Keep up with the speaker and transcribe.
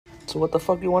So what the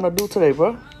fuck you want to do today,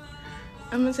 bro?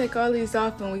 I'm gonna take all these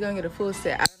off and we're gonna get a full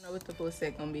set. I don't know what the full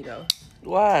set gonna be though.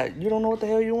 Why? You don't know what the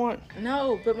hell you want?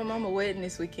 No, but my mama wedding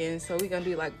this weekend, so we're gonna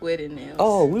do like wedding nails.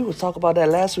 Oh, we was talking about that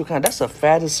last weekend. That's a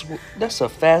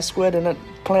fast wedding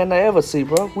plan I ever see,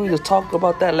 bro. We just talked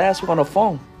about that last week on the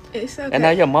phone. It's okay. And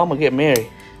now your mama get married.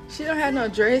 She don't have no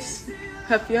dress.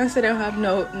 Her fiance don't have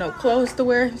no clothes to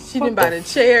wear. She didn't buy the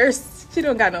chairs. She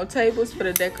don't got no tables for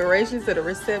the decorations of the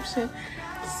reception.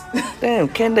 Damn,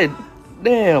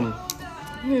 damn.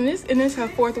 And this her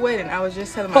fourth wedding. I was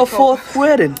just telling my Her fourth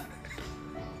wedding.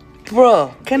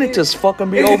 Bruh, can it just fucking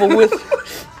be over with?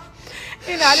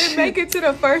 And I didn't make it to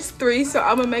the first three, so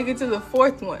I'm gonna make it to the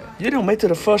fourth one. You didn't make it to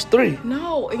the first three?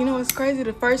 No, you know what's crazy?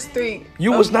 The first three.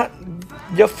 You was not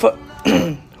your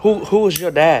Who was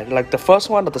your dad? Like the first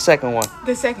one or the second one?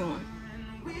 The second one.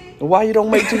 Why you don't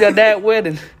make it to your dad's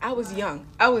wedding? I was young.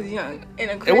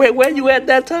 And where you at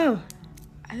that time?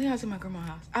 I think I was in my grandma's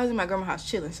house. I was in my grandma's house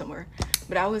chilling somewhere,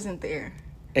 but I wasn't there.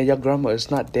 And your grandma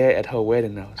is not there at her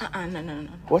wedding house? No.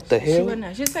 What the hell? She wasn't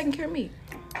there. She was taking care of me.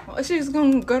 What she was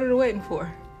gonna go to the wedding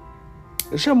for?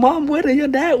 It's your mom wedding, your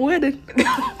dad wedding.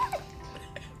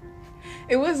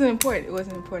 It wasn't important. It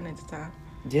wasn't important at the time.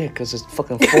 Yeah, because it's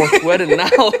fucking fourth wedding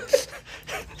now.